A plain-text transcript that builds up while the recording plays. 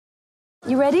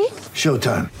You ready?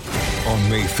 Showtime. On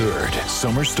May 3rd,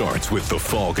 summer starts with The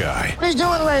Fall Guy. Let's do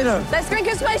it later. Let's drink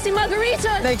a spicy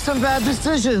margarita. Make some bad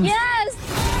decisions. Yes!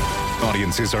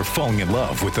 Audiences are falling in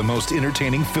love with the most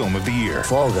entertaining film of the year.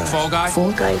 Fall Guy. Fall Guy?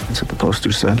 Fall Guy. That's what the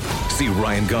poster said. See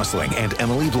Ryan Gosling and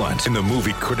Emily Blunt in the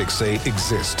movie critics say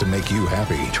exists to make you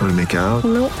happy. Trying to make it out?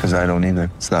 Nope. Because I don't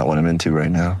either. It's not what I'm into right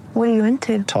now. What are you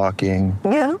into? Talking.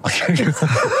 Yeah.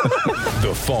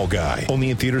 The Fall Guy.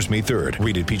 Only in theaters May 3rd.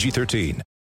 Rated PG-13.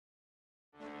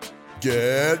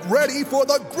 Get ready for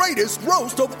the greatest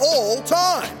roast of all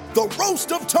time. The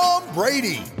Roast of Tom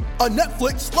Brady. A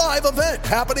Netflix live event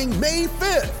happening May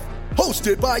 5th.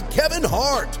 Hosted by Kevin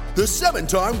Hart. The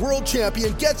 7-time world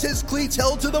champion gets his cleats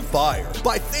held to the fire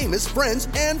by famous friends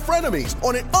and frenemies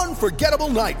on an unforgettable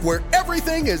night where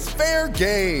everything is fair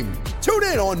game. Tune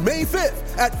in on May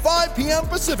 5th at 5 p.m.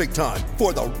 Pacific time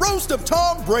for the Roast of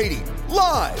Tom Brady.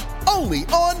 Live only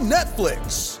on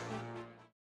Netflix.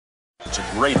 It's a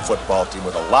great football team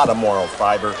with a lot of moral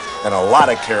fiber and a lot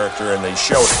of character, and they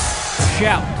showed it.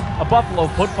 Shout, a Buffalo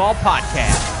football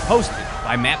podcast, hosted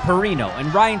by Matt Perino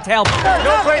and Ryan Talbot.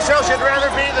 No place else you'd rather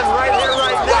be than right here,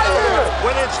 right now.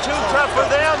 When it's too tough for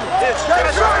them, it's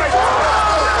just right.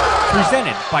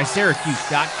 Presented by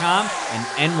Syracuse.com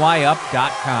and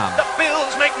NYUp.com. The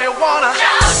Bills make me wanna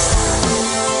shout.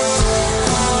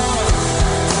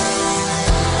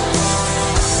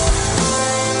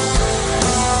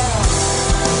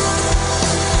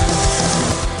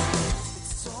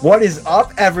 What is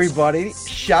up, everybody?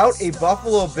 Shout, a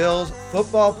Buffalo Bills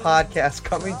football podcast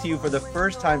coming to you for the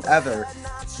first time ever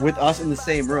with us in the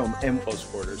same room. And Close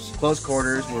quarters. Close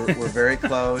quarters. We're very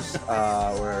close.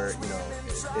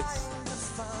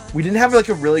 We didn't have like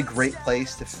a really great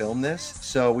place to film this,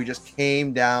 so we just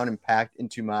came down and packed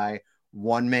into my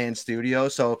one-man studio.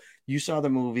 So you saw the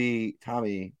movie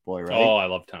Tommy Boy, right? Oh, I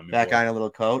love Tommy That Boy. guy in a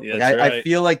little coat. Yeah, Like, that's I right.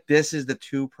 feel like this is the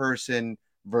two-person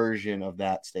version of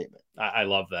that statement. I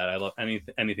love that. I love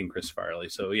anything Chris Farley.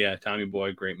 So yeah, Tommy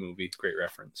Boy, great movie, great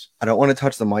reference. I don't want to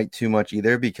touch the mic too much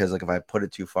either, because like if I put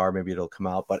it too far, maybe it'll come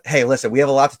out. But hey, listen, we have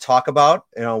a lot to talk about.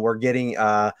 You know, we're getting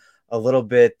a little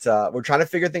bit, we're trying to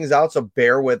figure things out. So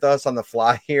bear with us on the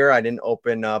fly here. I didn't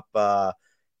open up, all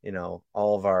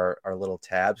of our little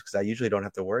tabs, because I usually don't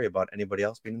have to worry about anybody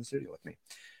else being in the studio with me.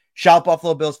 Shout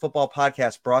Buffalo Bills football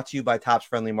podcast brought to you by Tops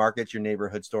Friendly Markets, your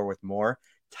neighborhood store with more.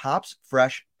 Tops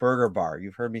Fresh Burger Bar.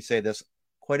 You've heard me say this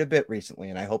quite a bit recently,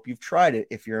 and I hope you've tried it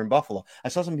if you're in Buffalo. I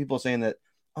saw some people saying that,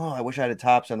 oh, I wish I had a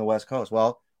Tops on the West Coast.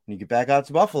 Well, when you get back out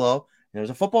to Buffalo, and there's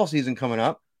a football season coming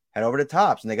up, head over to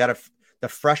Tops, and they got the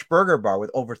Fresh Burger Bar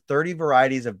with over 30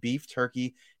 varieties of beef,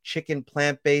 turkey, chicken,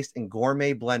 plant-based, and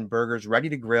gourmet blend burgers ready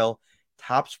to grill.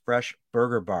 Tops Fresh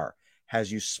Burger Bar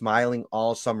has you smiling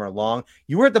all summer long.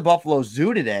 You were at the Buffalo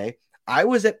Zoo today. I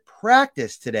was at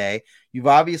practice today. You've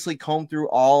obviously combed through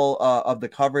all of the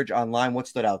coverage online. What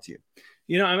stood out to you?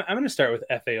 You know, I'm going to start with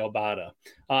Efe Obada.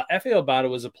 Efe Obada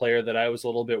was a player that I was a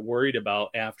little bit worried about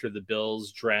after the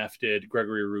Bills drafted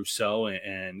Gregory Rousseau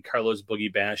and Carlos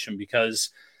Boogie Basham,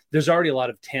 because there's already a lot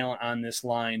of talent on this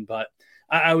line. But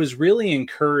I was really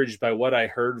encouraged by what I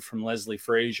heard from Leslie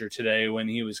Frazier today when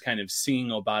he was kind of singing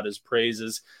Obada's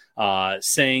praises,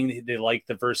 saying they like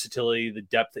the versatility, the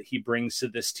depth that he brings to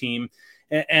this team.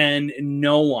 And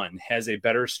no one has a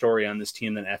better story on this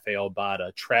team than Efe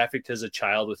Obada. Trafficked as a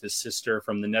child with his sister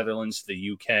from the Netherlands to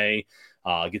the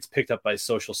UK, gets picked up by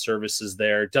social services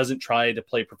there, doesn't try to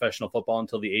play professional football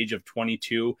until the age of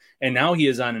 22, and now he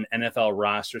is on an NFL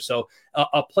roster. So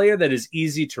a player that is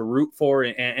easy to root for,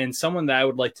 and someone that I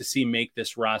would like to see make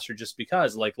this roster, just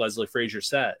because, like Leslie Frazier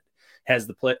said, has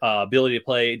the ability to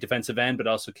play defensive end, but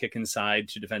also kick inside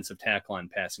to defensive tackle on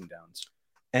passing downs.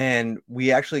 And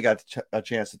we actually got a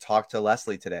chance to talk to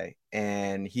Leslie today,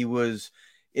 and it was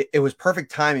perfect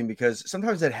timing, because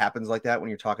sometimes it happens like that when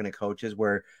you're talking to coaches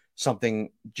where something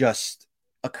just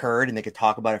occurred and they could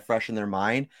talk about it fresh in their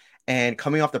mind. And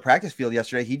coming off the practice field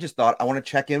yesterday, he just thought, I want to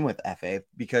check in with Efe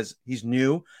because he's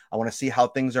new. I want to see how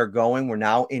things are going. We're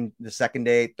now in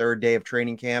the third day of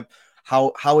training camp.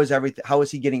 How is everything? How is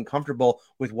he getting comfortable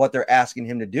with what they're asking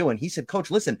him to do? And he said,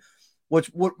 Coach, listen, what's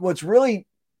really,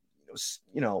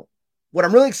 what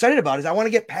I'm really excited about is I want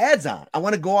to get pads on. I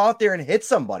want to go out there and hit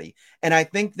somebody. And I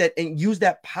think that, and use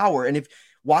that power. And if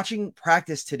watching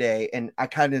practice today, and I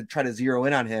kind of try to zero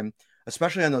in on him,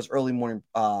 especially on those early morning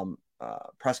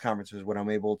press conferences when I'm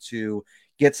able to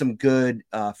get some good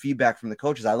feedback from the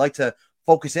coaches, I like to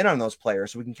focus in on those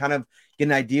players so we can kind of get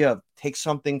an idea of, take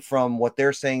something from what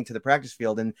they're saying to the practice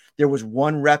field. And there was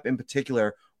one rep in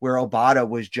particular where Obada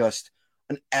was just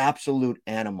an absolute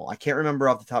animal. I can't remember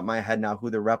off the top of my head now who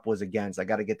the rep was against. I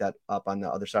got to get that up on the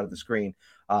other side of the screen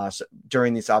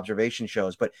during these observation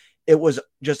shows, but it was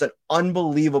just an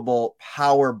unbelievable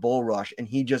power bull rush, and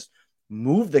he just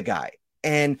moved the guy.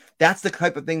 And that's the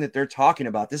type of thing that they're talking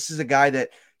about. This is a guy that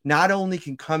not only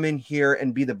can come in here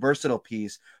and be the versatile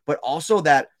piece, but also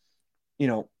that,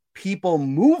 people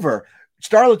mover.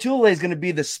 Star Lotulelei is going to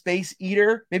be the space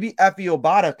eater. Maybe Efe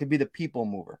Obada could be the people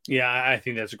mover. Yeah, I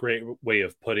think that's a great way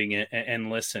of putting it.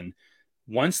 And listen,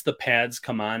 once the pads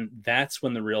come on, that's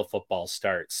when the real football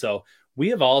starts. So we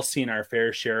have all seen our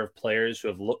fair share of players who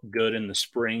have looked good in the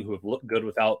spring, who have looked good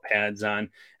without pads on.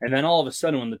 And then all of a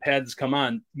sudden, when the pads come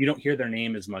on, you don't hear their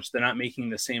name as much. They're not making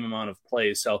the same amount of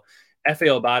plays. So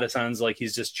Efe Obada sounds like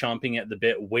he's just chomping at the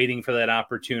bit, waiting for that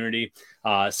opportunity.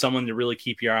 Someone to really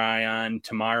keep your eye on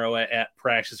tomorrow at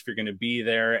practice if you're going to be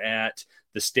there at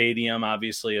the stadium.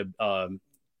 Obviously, a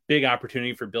big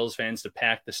opportunity for Bills fans to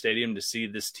pack the stadium to see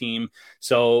this team.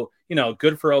 So,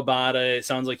 good for Obada. It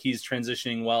sounds like he's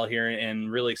transitioning well here,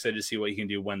 and really excited to see what he can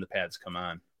do when the pads come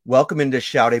on. Welcome into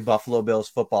Shout a Buffalo Bills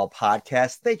football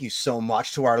podcast. Thank you so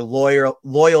much to our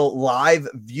loyal live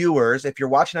viewers. If you're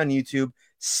watching on YouTube,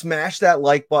 smash that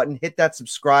like button, hit that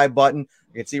subscribe button.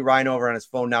 You can see Ryan over on his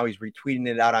phone now. He's retweeting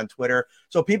it out on Twitter.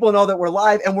 So people know that we're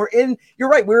live, and you're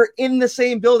right, we're in the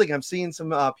same building. I'm seeing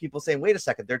some people saying, wait a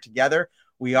second, they're together.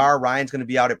 We are. Ryan's going to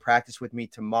be out at practice with me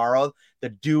tomorrow. The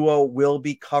duo will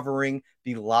be covering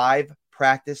the live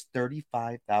practice.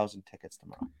 35,000 tickets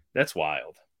tomorrow. That's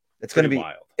wild. It's going to be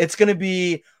wild. It's going to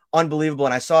be unbelievable.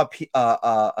 And I saw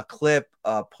a clip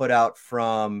put out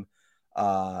from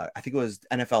I think it was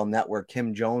NFL Network.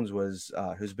 Kim Jones was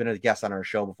who's been a guest on our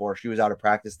show before. She was out of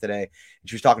practice today, and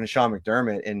she was talking to Sean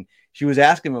McDermott, and she was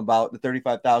asking him about the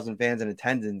 35,000 fans in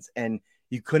attendance, and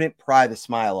you couldn't pry the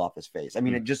smile off his face. I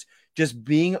mean, it just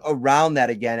being around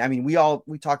that again. I mean,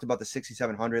 we talked about the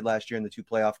 6,700 last year in the 2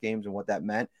 playoff games and what that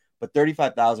meant, but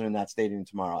 35,000 in that stadium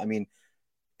tomorrow. I mean,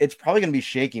 it's probably going to be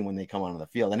shaking when they come onto the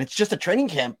field, and it's just a training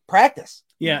camp practice.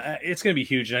 Yeah, it's going to be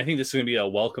huge. And I think this is going to be a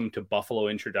welcome to Buffalo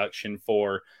introduction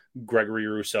for Gregory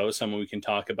Rousseau, someone we can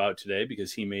talk about today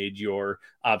because he made your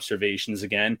observations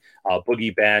again.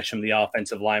 Boogie Basham, the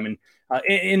offensive lineman,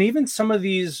 and even some of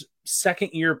these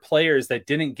second-year players that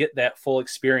didn't get that full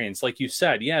experience. Like you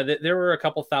said, yeah, there were a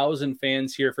couple thousand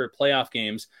fans here for playoff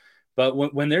games, but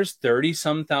when there's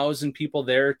 30-some thousand people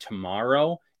there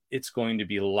tomorrow, it's going to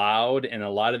be loud, and a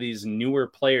lot of these newer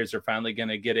players are finally going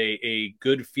to get a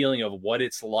good feeling of what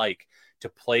it's like to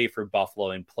play for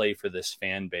Buffalo and play for this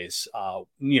fan base.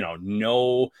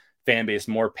 No fan base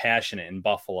more passionate in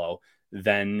Buffalo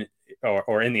than,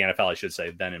 or in the NFL, I should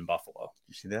say, than in Buffalo.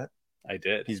 You see that? I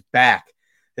did. He's back.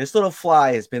 This little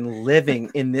fly has been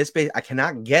living in this base. I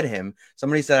cannot get him.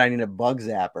 Somebody said I need a bug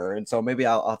zapper, and so maybe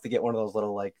I'll have to get one of those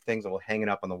little things that will hang it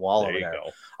up on the wall over there.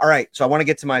 Go. All right, so I want to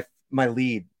get to my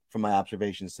lead from my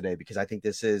observations today, because I think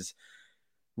this is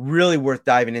really worth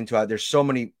diving into. There's so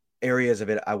many areas of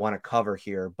it I want to cover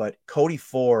here, but Cody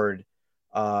Ford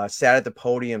sat at the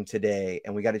podium today,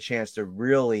 and we got a chance to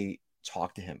really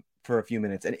talk to him for a few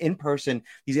minutes. And in person,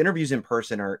 these interviews in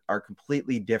person are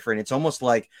completely different. It's almost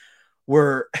like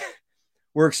we're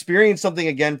experiencing something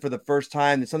again for the first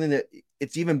time. It's something that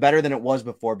it's even better than it was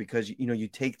before, because you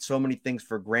take so many things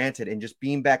for granted, and just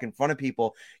being back in front of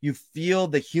people, you feel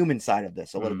the human side of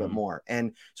this a little bit more.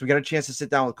 And so we got a chance to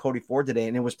sit down with Cody Ford today,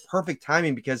 and it was perfect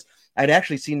timing because I'd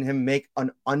actually seen him make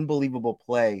an unbelievable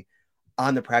play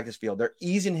on the practice field. They're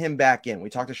easing him back in.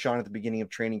 We talked to Sean at the beginning of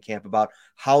training camp about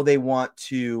how they want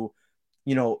to,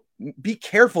 be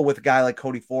careful with a guy like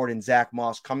Cody Ford and Zach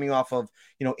Moss coming off of,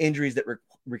 injuries that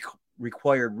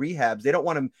required rehabs. They don't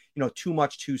want him, too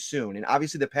much too soon. And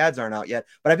obviously the pads aren't out yet,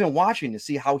 but I've been watching to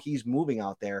see how he's moving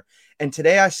out there. And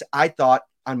today I thought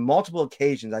on multiple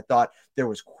occasions, I thought there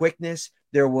was quickness,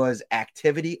 there was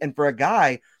activity. And for a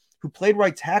guy who played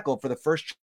right tackle for the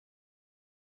first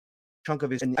chunk of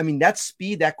his, I mean, that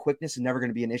speed, that quickness is never going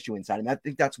to be an issue inside. And I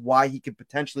think that's why he could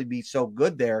potentially be so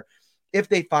good there if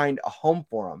they find a home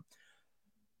for him.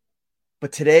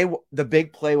 But today, the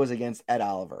big play was against Ed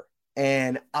Oliver.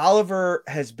 And Oliver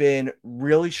has been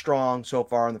really strong so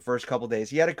far in the first couple of days.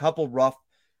 He had a couple rough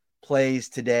plays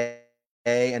today,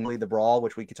 and the brawl,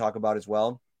 which we could talk about as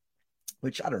well,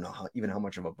 which I don't know how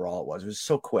much of a brawl it was. It was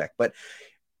so quick. But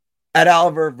Ed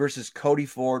Oliver versus Cody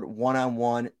Ford,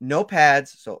 one-on-one, no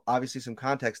pads, so obviously some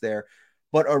context there,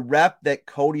 but a rep that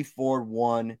Cody Ford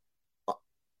won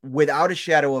without a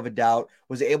shadow of a doubt,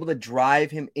 was able to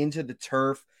drive him into the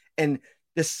turf. And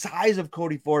the size of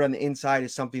Cody Ford on the inside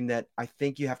is something that I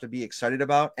think you have to be excited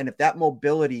about. And if that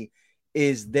mobility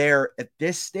is there at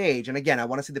this stage. And again, I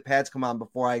want to see the pads come on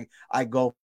before I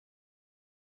go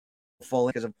full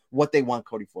because of what they want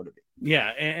Cody Ford to be. Yeah,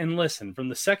 and listen, from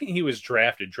the second he was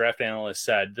drafted, draft analysts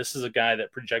said this is a guy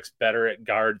that projects better at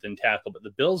guard than tackle, but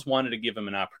the Bills wanted to give him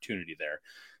an opportunity there.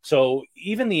 So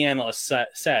even the analysts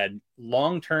said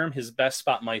long-term, his best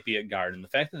spot might be at guard. And the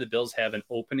fact that the Bills have an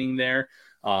opening there,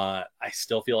 I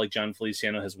still feel like John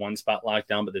Feliciano has one spot locked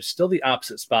down, but there's still the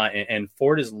opposite spot, and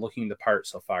Ford is looking the part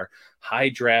so far. High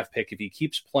draft pick. If he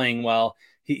keeps playing well,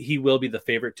 he will be the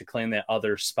favorite to claim that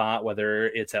other spot, whether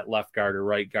it's at left guard or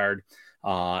right guard.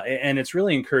 And it's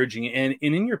really encouraging. And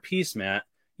in your piece, Matt,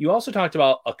 you also talked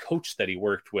about a coach that he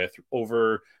worked with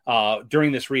over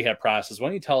during this rehab process. Why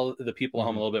don't you tell the people at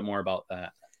home a little bit more about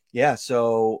that? Yeah.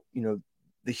 So,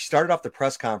 they started off the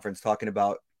press conference talking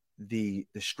about the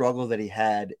struggle that he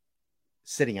had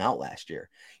sitting out last year.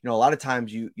 A lot of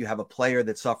times you have a player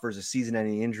that suffers a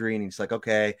season-ending injury and he's like,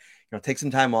 okay, take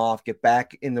some time off, get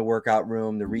back in the workout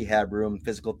room, the rehab room,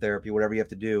 physical therapy, whatever you have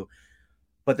to do.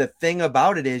 But the thing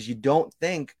about it is you don't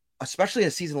think, especially in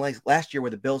a season like last year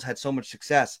where the Bills had so much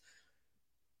success,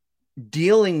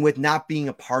 dealing with not being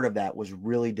a part of that was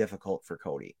really difficult for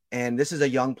Cody. And this is a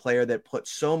young player that put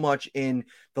so much in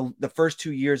the first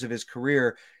 2 years of his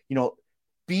career,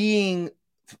 being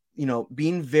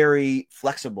very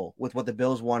flexible with what the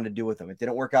Bills wanted to do with him. It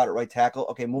didn't work out at right tackle.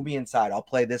 Okay, move me inside. I'll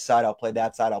play this side. I'll play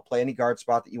that side. I'll play any guard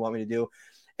spot that you want me to do.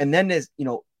 And then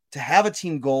to have a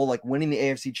team goal like winning the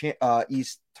AFC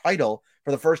East title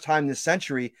for the first time this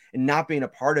century and not being a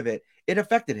part of it, it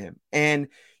affected him. And,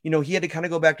 he had to kind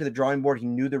of go back to the drawing board. He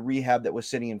knew the rehab that was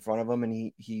sitting in front of him,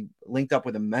 and he linked up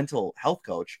with a mental health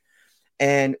coach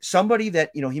and somebody that,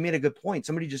 he made a good point.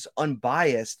 Somebody just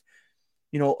unbiased.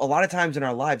 A lot of times in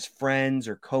our lives, friends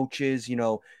or coaches,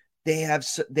 they have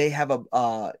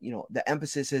the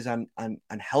emphasis is on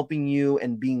helping you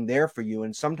and being there for you.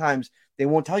 And sometimes they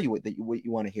won't tell you what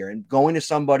you want to hear, and going to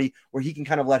somebody where he can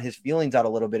kind of let his feelings out a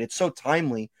little bit. It's so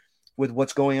timely with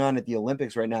what's going on at the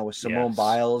Olympics right now with Simone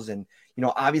Biles and,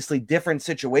 obviously different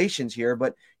situations here.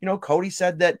 But, Cody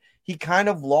said that he kind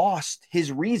of lost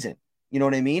his reason. You know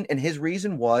what I mean? And his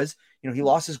reason was, he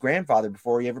lost his grandfather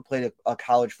before he ever played a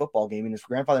college football game, and his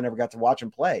grandfather never got to watch him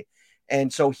play.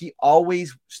 And so he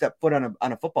always stepped foot on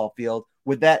a football field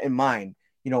with that in mind,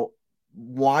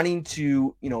 wanting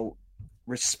to,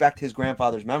 respect his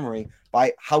grandfather's memory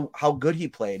by how good he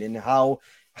played and how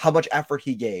much effort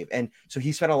he gave. And so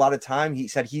he spent a lot of time. He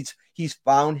said he's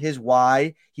found his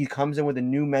why. He comes in with a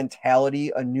new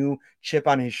mentality, a new chip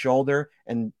on his shoulder.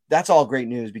 And that's all great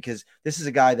news, because this is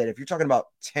a guy that if you're talking about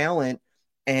talent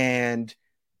and,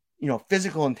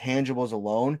 physical intangibles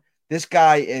alone, this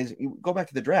guy is, go back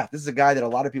to the draft. This is a guy that a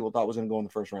lot of people thought was going to go in the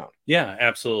first round. Yeah,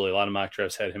 absolutely. A lot of mock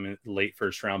drafts had him in late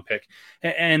first round pick.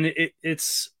 And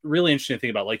it's really interesting to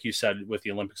think about, like you said, with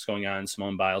the Olympics going on,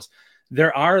 Simone Biles,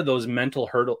 there are those mental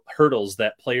hurdles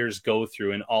that players go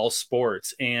through in all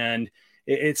sports. And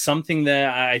it's something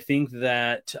that I think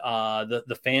that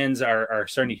the fans are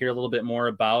starting to hear a little bit more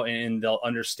about, and they'll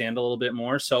understand a little bit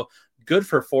more. So good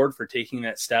for Ford for taking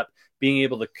that step, being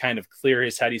able to kind of clear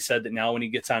his head. He said that now when he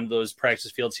gets onto those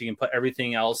practice fields, he can put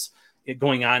everything else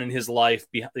going on in his life,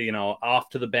 off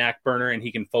to the back burner, and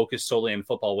he can focus solely on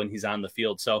football when he's on the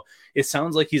field. So it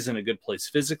sounds like he's in a good place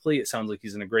physically. It sounds like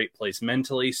he's in a great place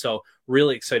mentally. So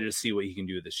really excited to see what he can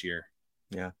do this year.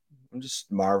 Yeah. I'm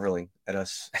just marveling at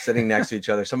us sitting next to each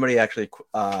other. Somebody actually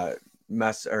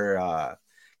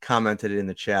commented in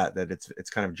the chat that it's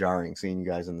kind of jarring seeing you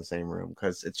guys in the same room,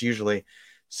 because it's usually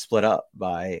split up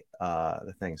by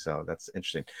the thing. So that's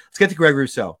interesting. Let's get to Greg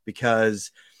Rousseau,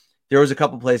 because there was a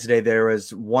couple plays today. There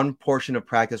was one portion of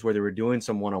practice where they were doing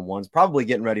some one-on-ones, probably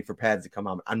getting ready for pads to come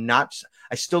on.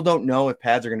 I still don't know if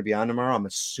pads are going to be on tomorrow. I'm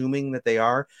assuming that they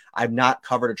are. I've not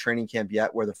covered a training camp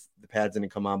yet where the pads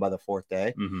didn't come on by the fourth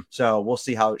day. Mm-hmm. So we'll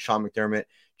see how Sean McDermott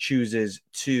chooses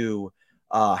to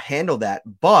handle that.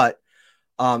 But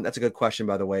that's a good question,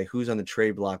 by the way. Who's on the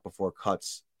trade block before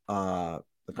cuts?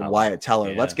 Wyatt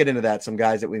Teller. Yeah. Let's get into that. Some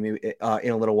guys that we may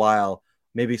in a little while,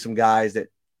 maybe some guys that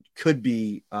could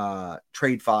be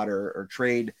trade fodder or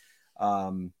trade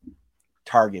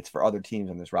targets for other teams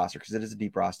on this roster, because it is a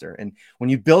deep roster. And when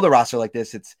you build a roster like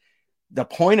this, it's the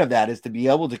point of that is to be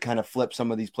able to kind of flip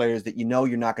some of these players that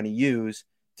you're not going to use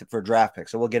for draft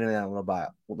picks. So we'll get into that in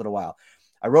a little while.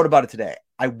 I wrote about it today.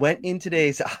 I went in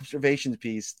today's observations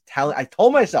piece. I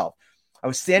told myself, I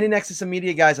was standing next to some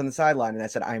media guys on the sideline, and I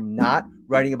said, I'm not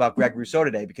writing about Greg Rousseau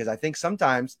today, because I think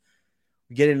sometimes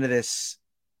we get into this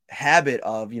habit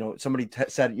of, somebody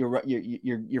said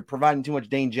you're providing too much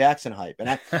Dane Jackson hype,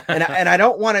 and I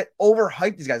don't want to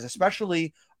overhype these guys,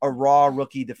 especially a raw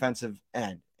rookie defensive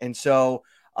end. And so,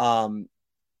 but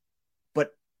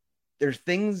there's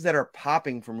things that are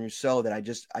popping from Rousseau that I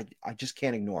just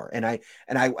can't ignore. And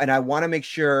I want to make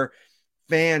sure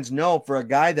fans know, for a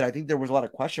guy that I think there was a lot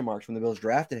of question marks when the Bills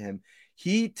drafted him,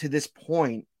 he to this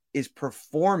point is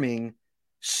performing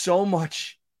so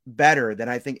much better than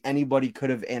I think anybody could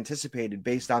have anticipated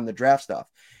based on the draft stuff.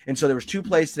 And so there was 2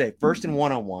 plays today. First in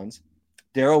one-on-ones.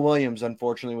 Darrell Williams,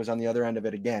 unfortunately, was on the other end of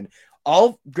it again.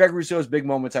 All Greg Rousseau's big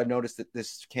moments I've noticed at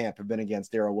this camp have been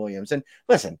against Darrell Williams. And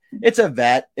listen, it's a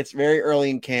vet. It's very early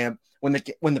in camp. When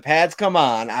the pads come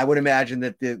on, I would imagine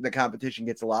that the competition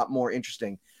gets a lot more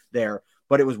interesting there.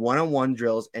 But it was one-on-one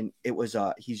drills, and it was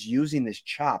he's using this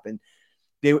chop. And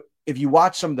if you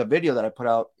watch some of the video that I put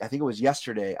out, I think it was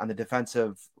yesterday on the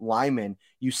defensive linemen,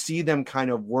 you see them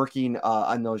kind of working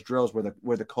on those drills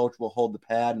where the coach will hold the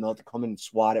pad and they'll have to come in and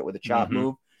swat it with a chop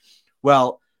move.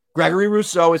 Well, Gregory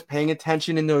Rousseau is paying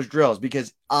attention in those drills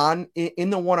because in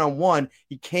the one-on-one,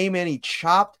 he came in, he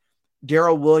chopped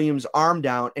Darrell Williams' arm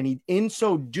down, and he, in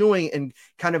so doing, and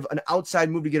kind of an outside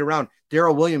move to get around,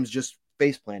 Darrell Williams just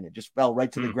face planted, just fell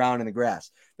right to the ground in the grass.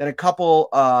 Then a couple,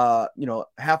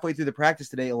 halfway through the practice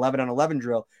today, 11-on-11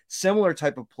 drill, similar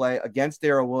type of play against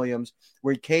Darrell Williams,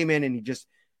 where he came in and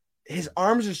his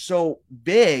arms are so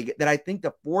big that I think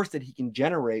the force that he can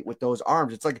generate with those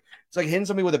arms, it's like hitting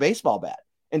somebody with a baseball bat.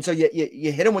 And so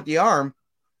you hit him with the arm.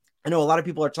 I know a lot of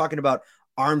people are talking about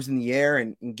arms in the air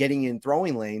and getting in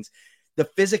throwing lanes. The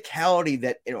physicality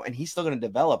that, and he's still going to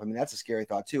develop. I mean, that's a scary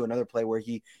thought too. Another play where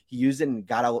he used it and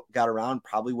got around,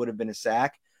 probably would have been a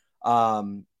sack.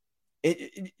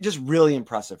 It just really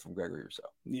impressive from Gregory Rousseau.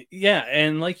 Yeah.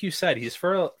 And like you said, he's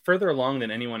further along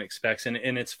than anyone expects. And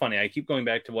it's funny. I keep going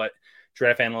back to what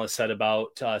draft analysts said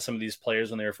about some of these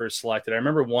players when they were first selected. I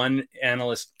remember one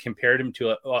analyst compared him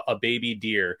to a baby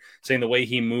deer, saying the way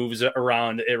he moves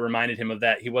around, it reminded him of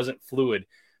that. He wasn't fluid.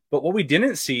 But what we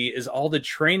didn't see is all the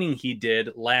training he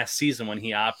did last season when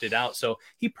he opted out. So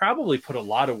he probably put a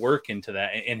lot of work into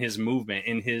that, in his movement,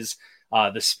 in his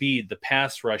the speed, the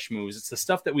pass rush moves. It's the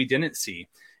stuff that we didn't see.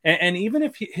 And even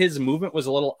if his movement was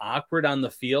a little awkward on the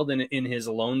field in his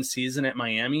lone season at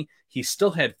Miami, he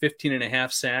still had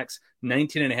 15.5 sacks,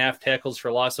 19.5 tackles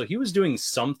for loss. So he was doing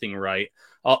something right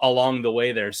along the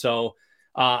way there. So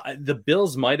the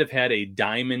Bills might have had a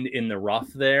diamond in the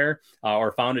rough there,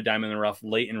 or found a diamond in the rough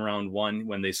late in round 1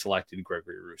 when they selected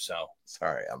Gregory Rousseau.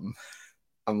 Sorry,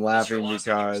 I'm laughing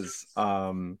because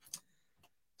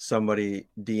somebody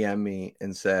DM me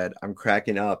and said, I'm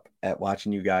cracking up at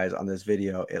watching you guys on this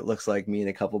video. It looks like me and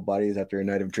a couple buddies after a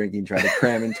night of drinking trying to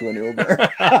cram into an Uber.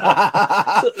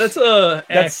 That's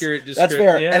accurate. That's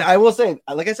fair. Yeah. And I will say,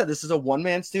 like I said, this is a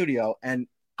one-man studio, and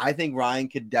I think Ryan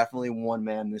could definitely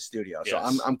one-man this studio. So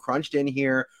yes. I'm crunched in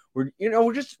here. We're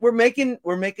making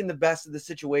the best of the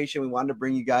situation. We wanted to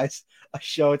bring you guys a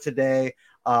show today.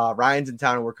 Ryan's in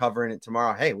town and we're covering it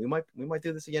tomorrow. Hey, we might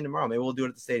do this again tomorrow. Maybe we'll do it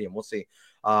at the stadium. We'll see.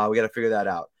 We got to figure that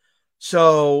out.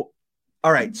 So,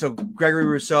 all right. So Gregory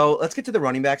Rousseau, let's get to the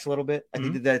running backs a little bit. I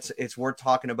think that it's worth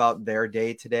talking about their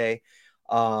day today.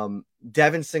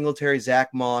 Devin Singletary, Zach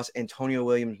Moss, Antonio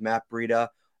Williams, Matt Breida,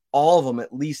 all of them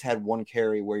at least had one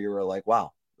carry where you were like,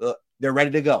 wow, they're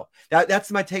ready to go. That's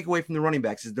my takeaway from the running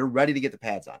backs, is they're ready to get the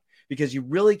pads on, because you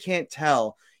really can't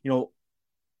tell,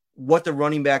 what the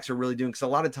running backs are really doing. Because a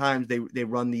lot of times they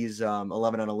run these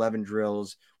 11-on-11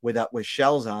 drills with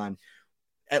shells on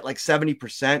at like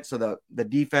 70%. So the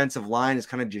defensive line is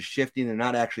kind of just shifting. They're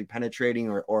not actually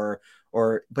penetrating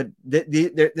but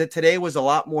today was a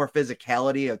lot more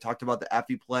physicality. I talked about the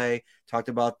Effie play, talked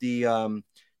about the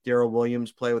Darrell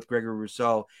Williams play with Gregory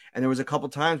Rousseau. And there was a couple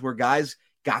times where guys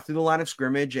got through the line of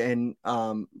scrimmage and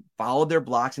followed their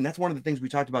blocks. And that's one of the things we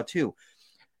talked about too.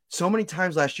 So many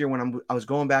times last year when I was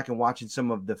going back and watching some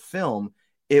of the film,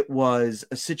 it was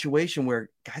a situation where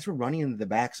guys were running into the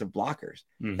backs of blockers.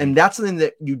 Mm-hmm. And that's something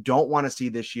that you don't want to see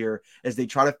this year as they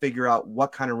try to figure out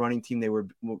what kind of running team they were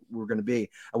going to be.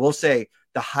 I will say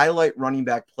the highlight running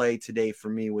back play today for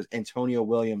me was Antonio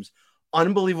Williams.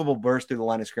 Unbelievable burst through the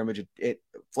line of scrimmage. It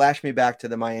flashed me back to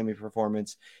the Miami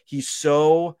performance. He's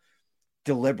so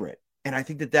deliberate. And I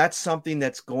think that that's something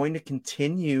that's going to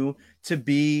continue to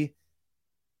be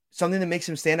something that makes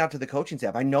him stand out to the coaching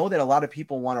staff. I know that a lot of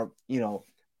people want to,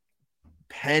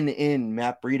 pen in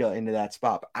Matt Breida into that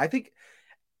spot. But I think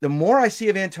the more I see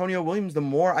of Antonio Williams, the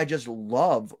more I just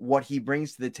love what he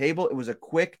brings to the table. It was a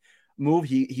quick move.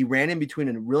 He ran in between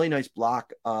a really nice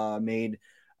block made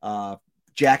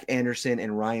Jack Anderson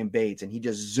and Ryan Bates, and he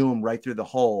just zoomed right through the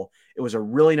hole. It was a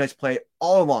really nice play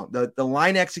all along. The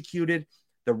line executed.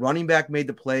 The running back made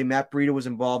the play. Matt Breida was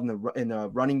involved in the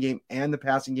running game and the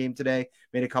passing game today.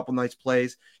 Made a couple nice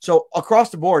plays. So across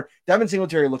the board, Devin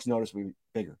Singletary looks noticeably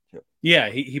bigger too. Yeah,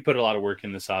 he put a lot of work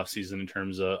in this offseason in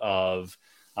terms of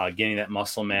gaining that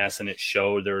muscle mass, and it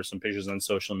showed. There were some pictures on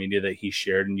social media that he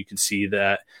shared, and you could see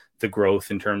that the growth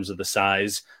in terms of the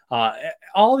size.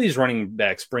 All these running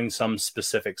backs bring some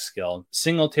specific skill.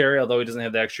 Singletary, although he doesn't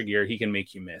have the extra gear, he can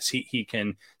make you miss. He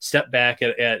can step back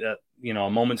at a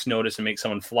moment's notice and make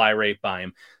someone fly right by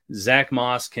him. Zach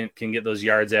Moss can get those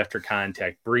yards after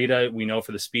contact. Breida, we know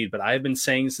for the speed, but I've been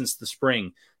saying since the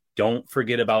spring, don't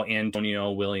forget about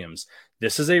Antonio Williams.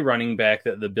 This is a running back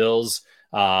that the Bills,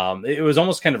 it was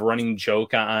almost kind of a running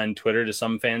joke on Twitter to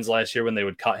some fans last year when they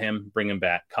would cut him, bring him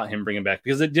back,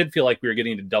 because it did feel like we were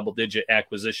getting to double-digit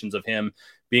acquisitions of him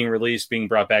being released, being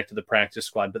brought back to the practice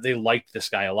squad, but they liked this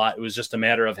guy a lot. It was just a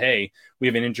matter of, hey, we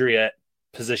have an injury at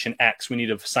position X. We need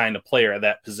to sign a player at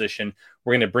that position.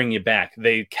 We're going to bring you back.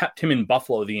 They kept him in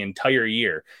Buffalo the entire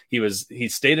year. He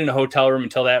stayed in a hotel room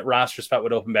until that roster spot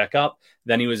would open back up.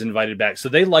 Then he was invited back. So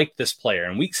they liked this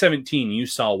player. In week 17, you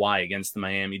saw why against the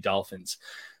Miami Dolphins.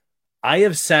 I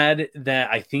have said that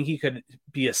I think he could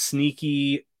be a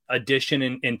sneaky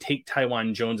addition and take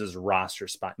Taiwan Jones's roster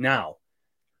spot. Now,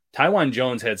 Taiwan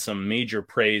Jones had some major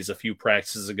praise a few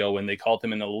practices ago when they called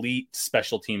him an elite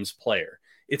special teams player.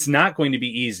 It's not going to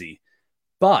be easy,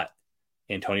 but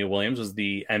Antonio Williams was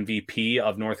the MVP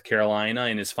of North Carolina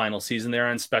in his final season there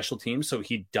on special teams, so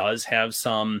he does have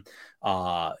some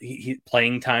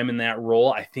playing time in that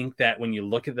role. I think that when you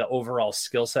look at the overall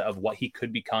skill set of what he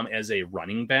could become as a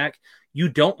running back, you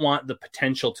don't want the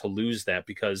potential to lose that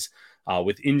because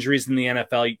with injuries in the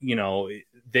NFL,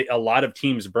 a lot of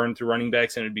teams burn through running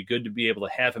backs, and it'd be good to be able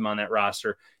to have him on that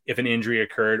roster if an injury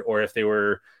occurred or if they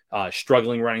were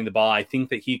struggling running the ball. I think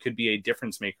that he could be a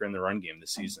difference maker in the run game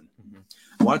this season.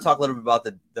 I want to talk a little bit about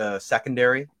the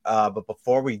secondary, but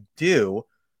before we do,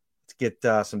 let's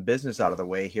get some business out of the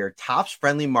way here. Tops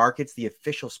Friendly Markets, the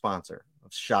official sponsor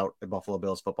of Shout, the Buffalo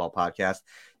Bills football podcast.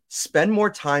 Spend more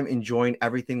time enjoying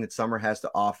everything that summer has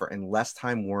to offer and less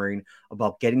time worrying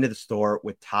about getting to the store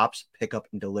with Tops Pickup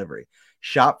and Delivery.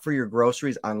 Shop for your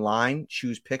groceries online,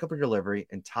 choose pickup or delivery,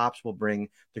 and Tops will bring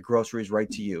the groceries right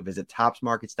to you. Visit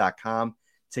topsmarkets.com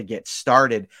to get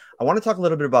started. I want to talk a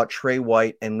little bit about Trey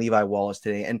White and Levi Wallace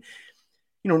today. And,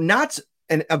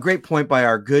 a great point by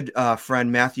our good friend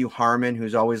Matthew Harmon,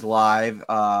 who's always live,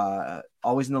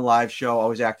 always in the live show,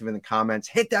 always active in the comments.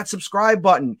 Hit that subscribe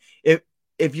button.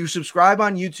 If you subscribe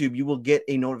on YouTube, you will get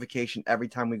a notification every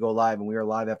time we go live, and we are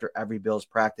live after every Bills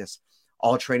practice,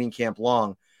 all training camp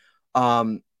long.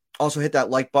 Also hit that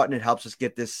like button. It helps us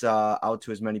get this out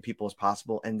to as many people as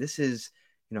possible. And this is,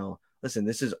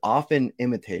 this is often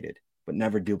imitated, but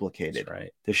never duplicated. That's right.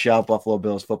 The Shout Buffalo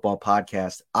Bills football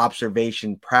podcast,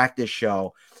 observation, practice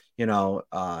show,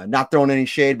 not throwing any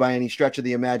shade by any stretch of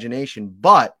the imagination,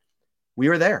 but we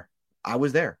were there. I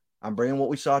was there. I'm bringing what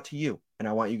we saw to you, and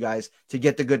I want you guys to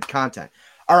get the good content.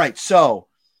 All right, so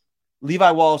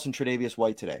Levi Wallace and Tre'Davious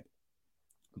White today.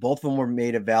 Both of them were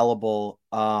made available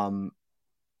to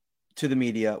the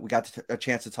media. We got a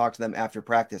chance to talk to them after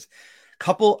practice.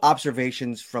 Couple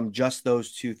observations from just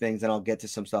those two things, and I'll get to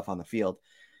some stuff on the field.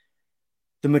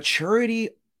 The maturity,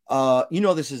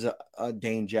 this is a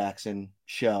Dane Jackson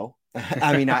show.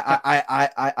 I mean,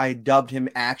 I dubbed him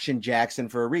Action Jackson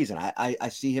for a reason. I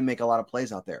see him make a lot of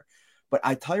plays out there. But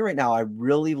I tell you right now, I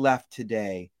really left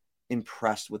today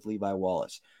impressed with Levi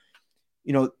Wallace.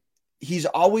 He's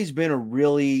always been a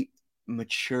really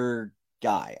mature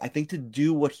guy. I think to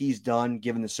do what he's done,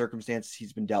 given the circumstances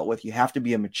he's been dealt with, you have to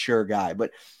be a mature guy.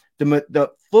 But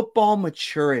the football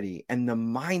maturity and the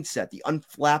mindset, the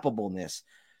unflappableness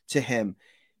to him,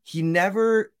 he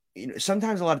never,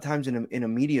 sometimes a lot of times in a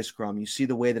media scrum, you see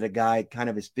the way that a guy kind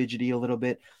of is fidgety a little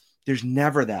bit. There's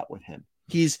never that with him.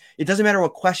 It doesn't matter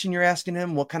what question you're asking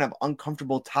him, what kind of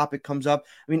uncomfortable topic comes up.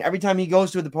 I mean, every time he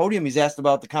goes to the podium, he's asked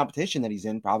about the competition that he's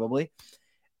in, probably.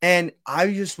 And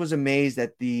I just was amazed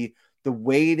at the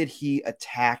way that he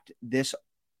attacked this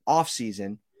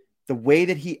offseason, the way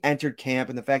that he entered camp,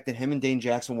 and the fact that him and Dane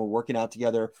Jackson were working out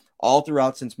together all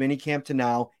throughout since minicamp to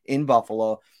now in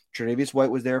Buffalo. Tre'Davious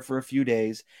White was there for a few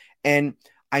days. And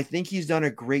I think he's done a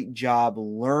great job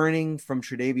learning from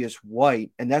Tre'Davious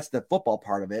White, and that's the football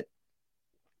part of it.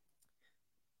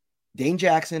 Dane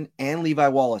Jackson and Levi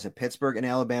Wallace at Pittsburgh and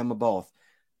Alabama both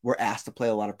were asked to play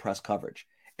a lot of press coverage.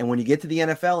 And when you get to the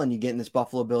NFL and you get in this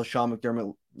Buffalo Bills, Sean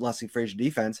McDermott, Leslie Frazier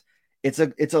defense, it's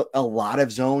a lot of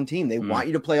zone team. They want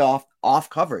you to play off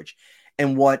coverage.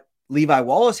 And what Levi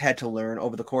Wallace had to learn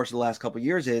over the course of the last couple of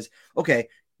years is, okay,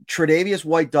 Tre'Davious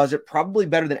White does it probably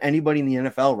better than anybody in the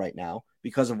NFL right now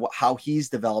because of how he's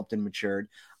developed and matured.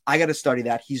 I got to study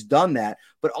that. He's done that,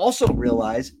 but also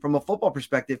realize from a football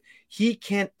perspective, he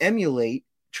can't emulate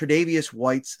Tre'Davious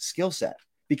White's skill set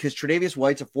because Tre'Davious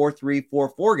White's a 4.3,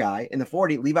 4.4 guy in the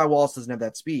 40. Levi Wallace doesn't have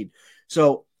that speed.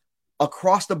 So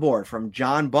across the board, from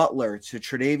John Butler to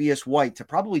Tre'Davious White to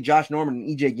probably Josh Norman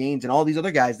and EJ Gaines and all these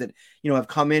other guys that, have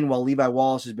come in while Levi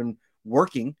Wallace has been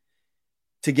working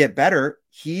to get better,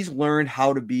 he's learned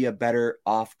how to be a better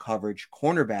off coverage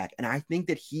cornerback. And I think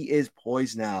that he is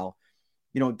poised now.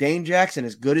 Dane Jackson,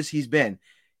 as good as he's been,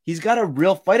 he's got a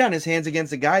real fight on his hands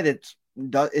against a guy that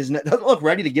doesn't look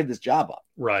ready to give this job up.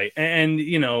 Right. And,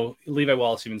 Levi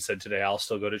Wallace even said today, I'll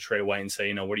still go to Trey White and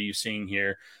say, what are you seeing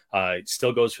here? It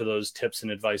still goes for those tips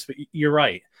and advice. But you're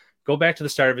right. Go back to the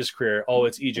start of his career. Oh,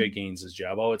 it's EJ Gaines'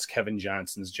 job. Oh, it's Kevin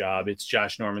Johnson's job. It's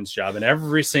Josh Norman's job. And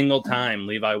every single time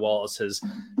Levi Wallace has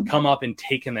come up and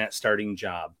taken that starting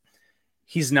job,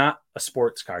 he's not a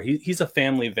sports car. He's a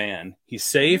family van. He's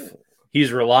safe.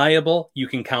 He's reliable. You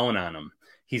can count on him.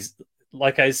 He's,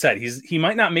 like I said, he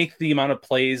might not make the amount of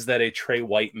plays that a Trey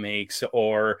White makes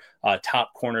or a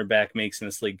top cornerback makes in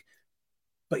this league,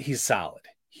 but he's solid.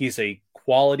 He's a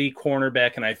quality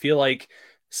cornerback, and I feel like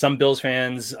some Bills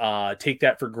fans take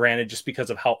that for granted just because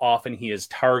of how often he is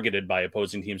targeted by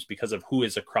opposing teams because of who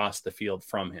is across the field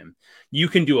from him. You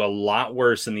can do a lot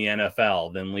worse in the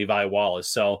NFL than Levi Wallace,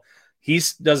 so he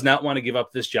does not want to give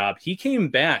up this job. He came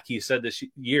back. He said this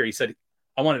year,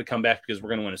 I wanted to come back because we're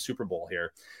going to win a Super Bowl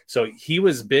here. So he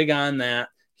was big on that.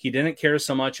 He didn't care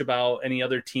so much about any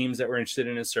other teams that were interested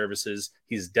in his services.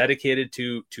 He's dedicated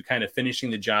to kind of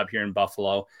finishing the job here in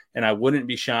Buffalo. And I wouldn't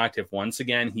be shocked if once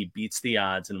again he beats the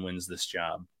odds and wins this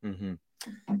job. Mm-hmm.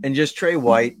 And just Trey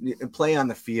White, play on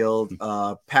the field,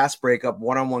 pass breakup,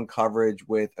 one-on-one coverage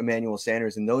with Emmanuel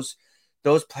Sanders. And those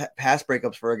pass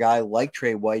breakups for a guy like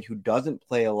Trey White, who doesn't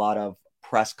play a lot of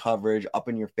press coverage, up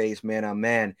in your face, man on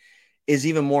man, is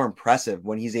even more impressive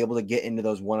when he's able to get into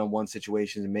those one-on-one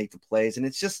situations and make the plays. And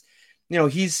it's just,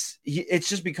 it's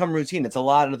just become routine. It's a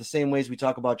lot of the same ways we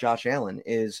talk about Josh Allen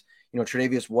is,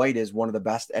 Tre'Davious White is one of the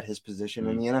best at his position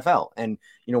in the NFL. And,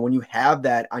 when you have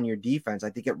that on your defense, I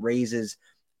think it raises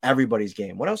everybody's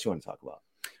game. What else do you want to talk about?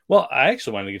 Well, I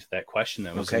actually wanted to get to that question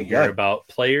that was in here about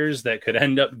players that could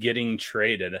end up getting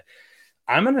traded.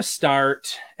 I'm going to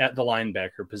start at the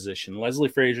linebacker position. Leslie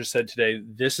Frazier said today,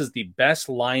 this is the best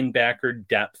linebacker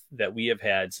depth that we have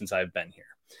had since I've been here.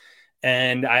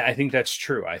 And I think that's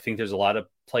true. I think there's a lot of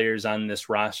players on this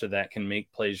roster that can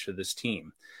make plays for this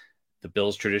team. The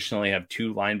Bills traditionally have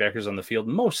two linebackers on the field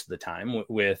most of the time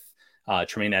with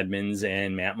Tremaine Edmonds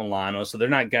and Matt Milano. So they're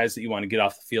not guys that you want to get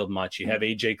off the field much. You have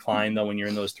AJ Klein, though, when you're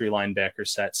in those three linebacker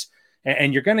sets.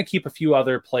 And you're going to keep a few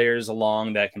other players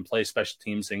along that can play special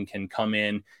teams and can come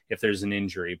in if there's an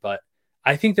injury. But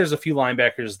I think there's a few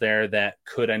linebackers there that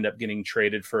could end up getting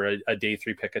traded for a day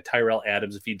 3 pick, a Tyrell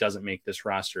Adams, if he doesn't make this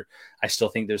roster. I still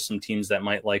think there's some teams that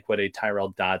might like what a Tyrell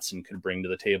Dodson could bring to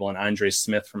the table, and Andre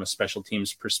Smith from a special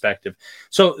teams perspective.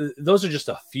 So those are just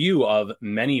a few of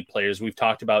many players. We've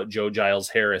talked about Joe Giles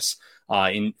Harris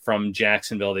from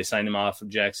Jacksonville. They signed him off of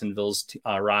Jacksonville's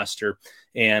roster.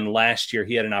 And last year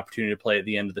he had an opportunity to play at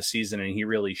the end of the season, and he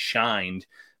really shined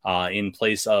in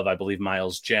place of, I believe,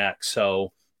 Miles Jack.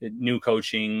 So new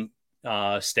coaching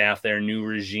staff there, new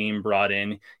regime brought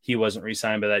in. He wasn't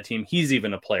re-signed by that team. He's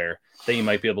even a player that you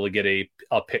might be able to get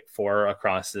a pick for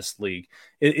across this league.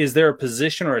 Is there a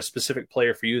position or a specific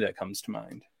player for you that comes to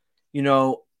mind?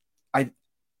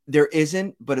 There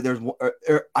isn't, but there's,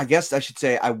 I guess I should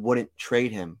say I wouldn't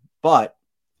trade him, but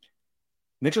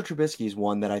Mitchell Trubisky is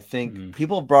one that I think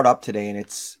people have brought up today, and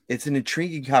it's an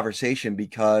intriguing conversation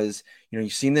because,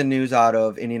 you've seen the news out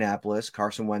of Indianapolis,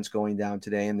 Carson Wentz going down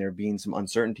today, and there being some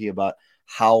uncertainty about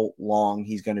how long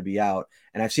he's going to be out.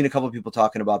 And I've seen a couple of people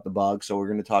talking about the bug, so we're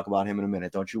going to talk about him in a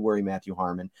minute. Don't you worry, Matthew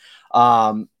Harmon.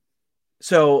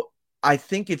 So I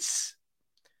think it's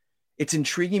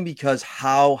intriguing because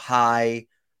how high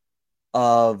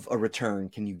of a return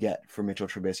can you get for Mitchell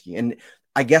Trubisky? And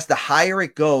I guess the higher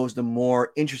it goes, the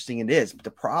more interesting it is. But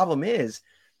the problem is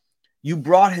you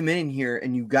brought him in here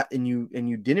and you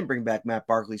didn't bring back Matt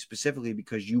Barkley specifically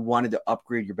because you wanted to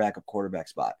upgrade your backup quarterback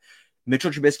spot.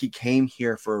 Mitchell Trubisky came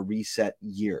here for a reset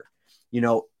year.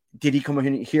 Did he come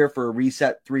in here for a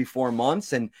reset 3-4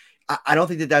 months? And I don't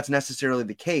think that that's necessarily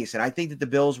the case. And I think that the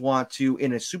Bills want to,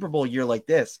 in a Super Bowl year like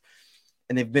this,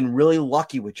 and they've been really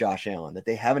lucky with Josh Allen that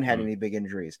they haven't had any big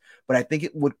injuries. But I think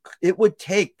it would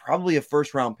take probably a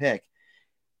first-round pick.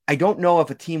 I don't know if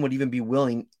a team would even be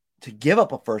willing to give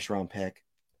up a first-round pick,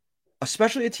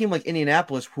 especially a team like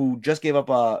Indianapolis who just gave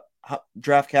up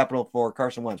draft capital for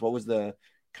Carson Wentz? What was the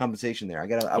compensation there?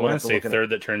 I want to say third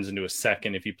that turns into a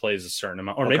second if he plays a certain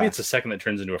amount, or maybe it's a second that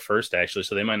turns into a first, actually.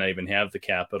 So they might not even have the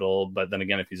capital. But then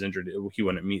again, if he's injured, he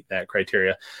wouldn't meet that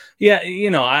criteria. Yeah,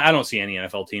 I don't see any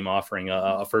NFL team offering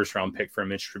a first round pick for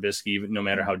Mitch Trubisky, no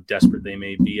matter how desperate they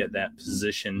may be at that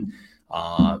position.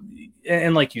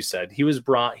 And like you said, he was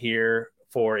brought here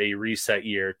for a reset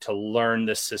year to learn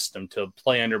the system, to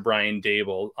play under Brian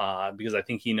Daboll, because I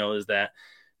think he knows that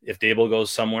if Daboll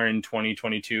goes somewhere in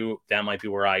 2022, that might be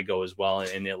where I go as well,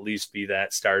 and at least be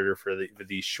that starter for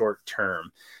the short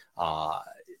term.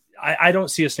 I don't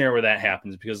see a scenario where that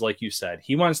happens because, like you said,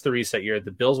 he wants the reset year.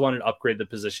 The Bills wanted to upgrade the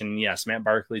position. Yes, Matt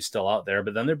Barkley's still out there,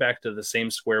 but then they're back to the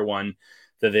same square one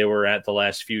that they were at the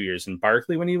last few years. And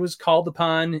Barkley, when he was called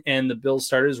upon and the Bills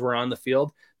starters were on the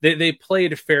field, they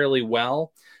played fairly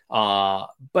well.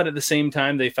 But at the same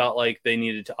time, they felt like they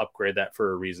needed to upgrade that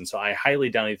for a reason. So I highly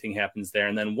doubt anything happens there.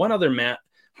 And then one other Matt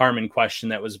Harmon question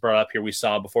that was brought up here we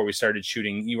saw before we started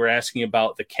shooting. You were asking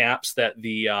about the caps that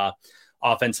the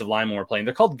offensive linemen were playing.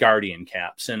 They're called Guardian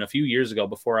caps. And a few years ago,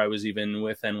 before I was even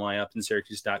with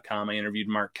NYUpInSyracuse.com, I interviewed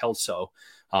Mark Kelso.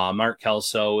 Mark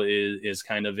Kelso is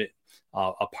kind of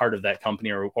a part of that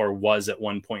company or was at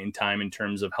one point in time in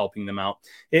terms of helping them out.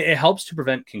 It helps to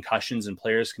prevent concussions, and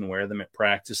players can wear them at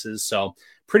practices. So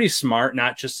pretty smart,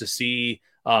 not just to see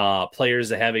players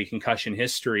that have a concussion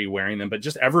history wearing them, but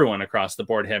just everyone across the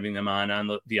board having them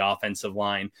on the offensive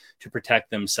line to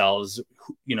protect themselves.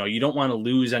 You don't want to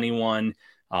lose anyone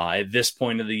at this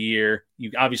point of the year.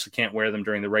 You obviously can't wear them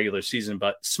during the regular season,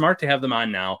 but smart to have them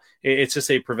on now. It's just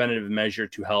a preventative measure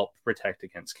to help protect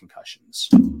against concussions.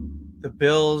 The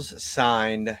Bills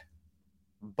signed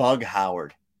Bug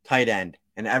Howard, tight end,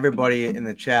 and everybody in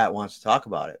the chat wants to talk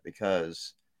about it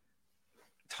because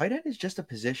tight end is just a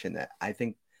position that I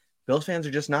think Bills fans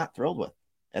are just not thrilled with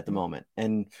at the moment.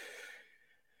 And,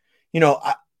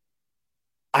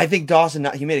 I think Dawson,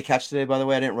 he made a catch today, by the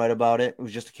way. I didn't write about it. It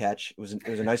was just a catch. It was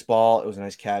a nice ball. It was a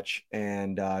nice catch.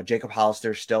 And Jacob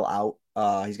Hollister's still out.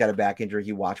 He's got a back injury.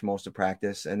 He watched most of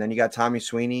practice. And then you got Tommy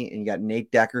Sweeney and you got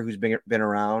Nate Decker, who's been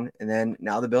around. And then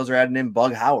now the Bills are adding in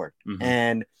Bug Howard. Mm-hmm.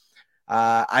 And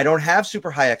I don't have super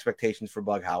high expectations for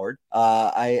Bug Howard.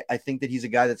 I think that he's a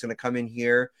guy that's going to come in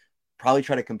here, probably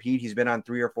try to compete. He's been on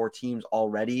 3 or 4 teams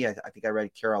already. I think I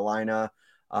read Carolina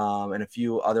and a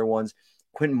few other ones.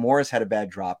 Quentin Morris had a bad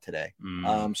drop today.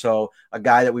 So a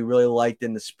guy that we really liked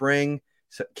in the spring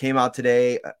came out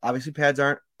today. Obviously pads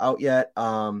aren't out yet.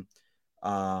 So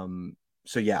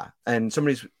yeah. And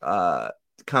somebody's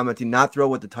commenting, not throw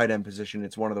with the tight end position.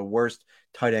 It's one of the worst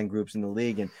tight end groups in the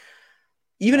league. And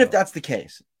even if that's the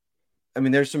case, I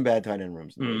mean, there's some bad tight end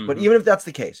rooms in the league, but even if that's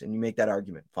the case and you make that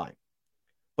argument, fine.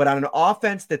 But on an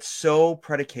offense that's so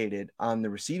predicated on the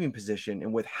receiving position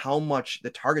and with how much the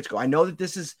targets go, I know that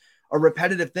this is a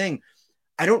repetitive thing.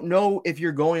 I don't know if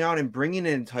you're going out and bringing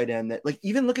in a tight end that, like,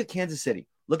 even look at Kansas City,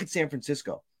 look at San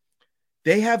Francisco.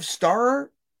 They have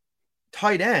star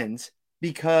tight ends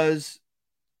because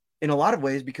in a lot of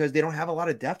ways, because they don't have a lot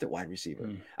of depth at wide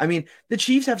receiver. I mean, the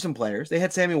Chiefs have some players. They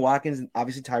had Sammy Watkins, and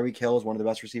obviously Tyreek Hill is one of the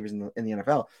best receivers in the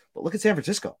NFL. But look at San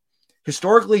Francisco.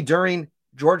 Historically, during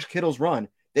George Kittle's run,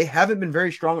 they haven't been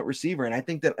very strong at receiver. And I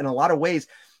think that in a lot of ways,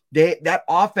 that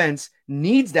offense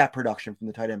needs that production from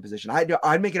the tight end position.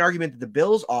 I'd make an argument that the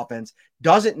Bills offense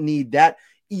doesn't need that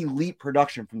elite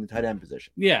production from the tight end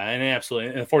position. Yeah, and absolutely.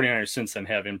 And the 49ers since then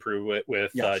have improved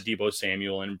with Yes. Deebo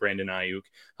Samuel and Brandon Ayuk.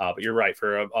 But you're right,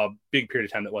 for a big period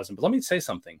of time that wasn't. But let me say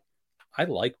something. I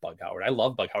like Bug Howard. I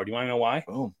love Bug Howard. You want to know why?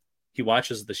 Oh. He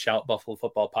watches the Shout Buffalo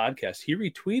Football podcast. He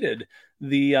retweeted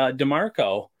the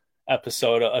DeMarco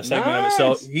episode, a segment of it.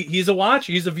 So he's a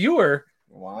watcher. He's a viewer.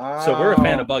 Wow. So we're a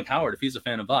fan of Bug Howard if he's a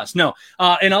fan of us. No,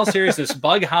 in all seriousness,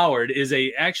 Bug Howard is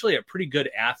actually a pretty good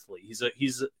athlete.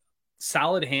 He's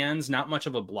solid hands, not much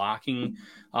of a blocking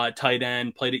tight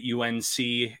end, played at UNC,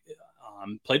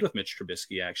 played with Mitch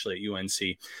Trubisky actually at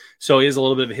UNC. So he has a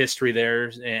little bit of a history there,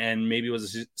 and maybe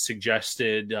was a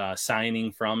suggested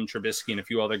signing from Trubisky and a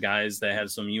few other guys that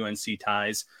have some UNC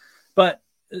ties, but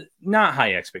not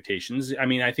high expectations. I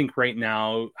mean, I think right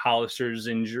now, Hollister's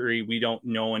injury, we don't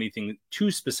know anything too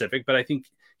specific, but I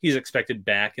think he's expected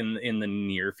back in the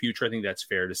near future. I think that's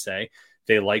fair to say.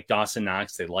 They like Dawson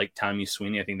Knox. They like Tommy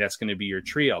Sweeney. I think that's going to be your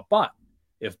trio. But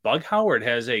if Bug Howard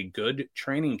has a good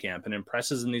training camp and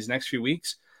impresses in these next few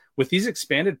weeks, with these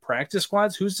expanded practice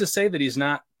squads, who's to say that he's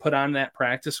not put on that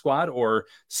practice squad or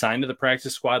signed to the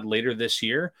practice squad later this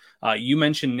year? You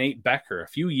mentioned Nate Becker. A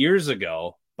few years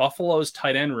ago, Buffalo's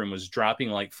tight end room was dropping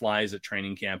like flies at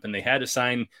training camp, and they had to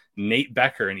sign Nate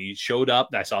Becker, and he showed up.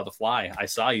 I saw the fly. I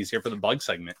saw he's here for the Bug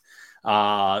segment.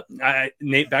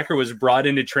 Nate Becker was brought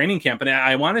into training camp, and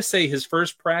I want to say his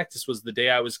first practice was the day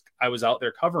I was out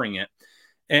there covering it.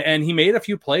 And he made a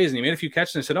few plays and he made a few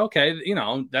catches. And I said, okay,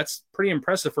 that's pretty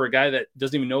impressive for a guy that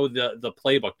doesn't even know the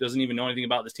playbook, doesn't even know anything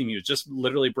about this team. He was just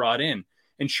literally brought in.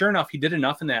 And sure enough, he did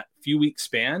enough in that few week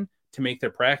span to make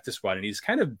their practice squad. And he's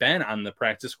kind of been on the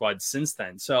practice squad since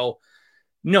then. So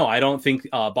no, I don't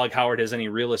think Bug Howard has any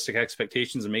realistic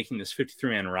expectations of making this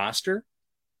 53-man roster.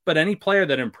 But any player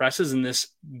that impresses in this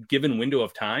given window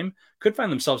of time could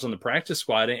find themselves on the practice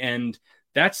squad, and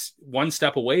that's one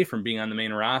step away from being on the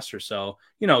main roster. So,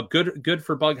 good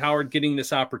for Bug Howard getting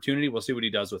this opportunity. We'll see what he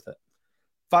does with it.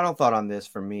 Final thought on this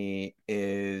for me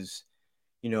is,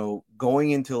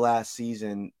 going into last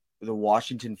season, the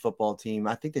Washington football team,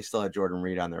 I think they still had Jordan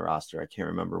Reed on their roster. I can't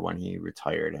remember when he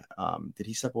retired. Did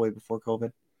he step away before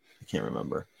COVID? I can't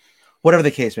remember. Whatever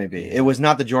the case may be, it was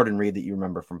not the Jordan Reed that you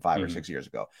remember from 5 or 6 years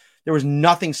ago. There was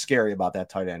nothing scary about that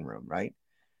tight end room, right?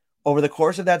 Over the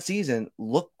course of that season,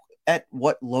 look at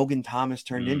what Logan Thomas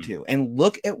turned into, and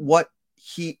look at what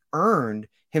he earned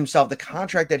himself, the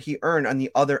contract that he earned on the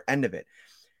other end of it.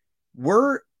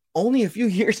 We're only a few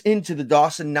years into the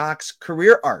Dawson Knox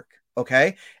career arc,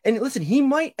 okay? And listen, he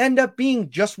might end up being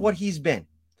just what he's been,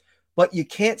 but you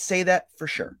can't say that for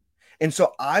sure. And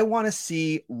so I want to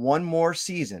see one more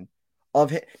season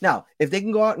of him. Now, if they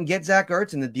can go out and get Zach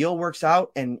Ertz and the deal works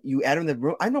out and you add him in the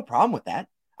room, I have no problem with that.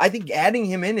 I think adding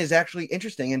him in is actually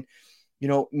interesting. And,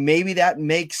 maybe that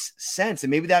makes sense. And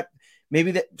maybe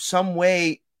that some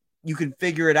way you can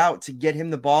figure it out to get him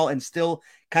the ball and still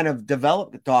kind of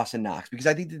develop Dawson Knox, because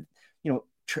I think that,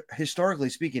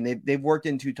 historically speaking, they've worked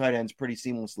in two tight ends pretty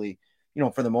seamlessly,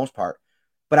 for the most part.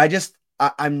 But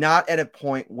I'm not at a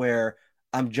point where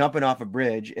I'm jumping off a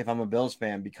bridge if I'm a Bills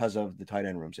fan because of the tight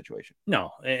end room situation.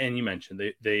 No, and you mentioned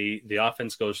the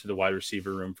offense goes to the wide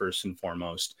receiver room first and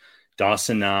foremost.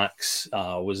 Dawson Knox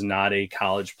was not a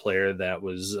college player that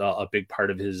was a big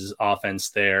part of his offense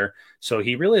there. So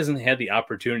he really hasn't had the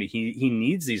opportunity. He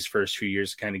needs these first few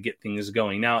years to kind of get things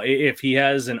going. Now, if he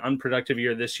has an unproductive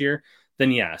year this year,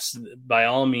 then yes, by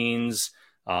all means,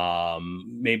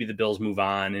 maybe the Bills move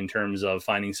on in terms of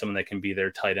finding someone that can be their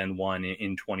tight end one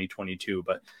in 2022,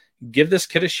 but give this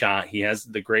kid a shot. He has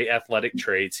the great athletic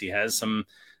traits. He has some,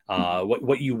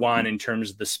 what you want in terms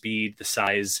of the speed, the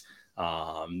size,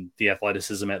 the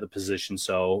athleticism at the position.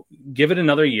 So give it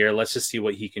another year. Let's just see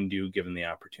what he can do given the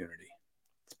opportunity.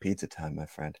 It's pizza time, my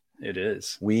friend. It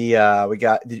is. We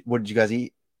got, what did you guys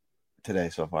eat today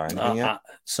so far?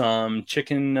 Some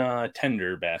chicken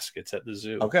tender baskets at the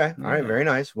zoo. Okay. All right. Very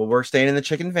nice. Well, we're staying in the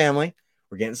chicken family.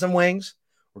 We're getting some wings.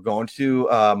 We're going to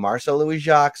Marcel Louis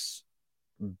Jacques'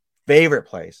 favorite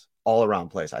place, all around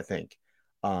place, I think.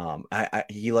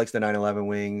 He likes the 9/11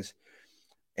 wings,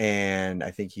 and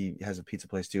I think he has a pizza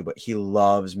place too, but he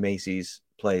loves Macy's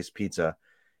Place Pizza.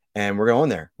 And we're going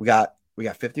there. We got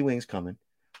 50 wings coming.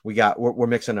 We're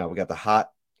mixing up. We got the hot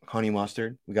honey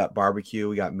mustard, we got barbecue,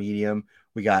 we got medium,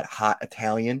 we got hot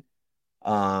Italian,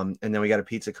 and then we got a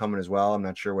pizza coming as well. I'm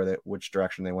not sure which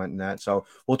direction they went in that, so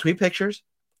we'll tweet pictures.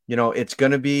 It's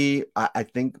gonna be, I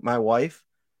think my wife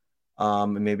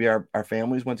and maybe our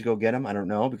families went to go get them. I don't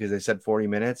know, because they said 40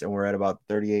 minutes and we're at about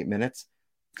 38 minutes,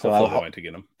 so I went to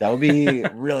get them. That would be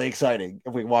really exciting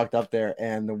if we walked up there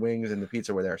and the wings and the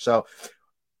pizza were there. So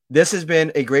this has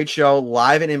been a great show,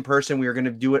 live and in person. We are going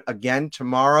to do it again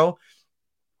tomorrow.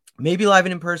 Maybe live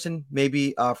and in person,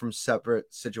 maybe from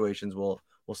separate situations. We'll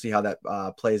see how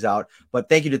that plays out. But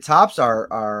thank you to Tops,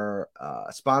 our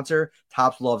sponsor.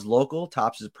 Tops loves local.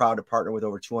 Tops is proud to partner with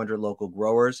over 200 local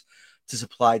growers to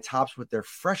supply Tops with their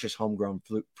freshest homegrown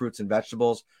fruits and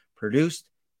vegetables, produced,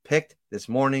 picked this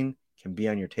morning, can be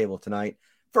on your table tonight.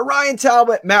 For Ryan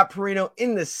Talbot, Matt Parrino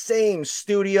in the same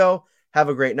studio. Have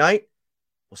a great night.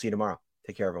 We'll see you tomorrow.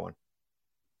 Take care, everyone.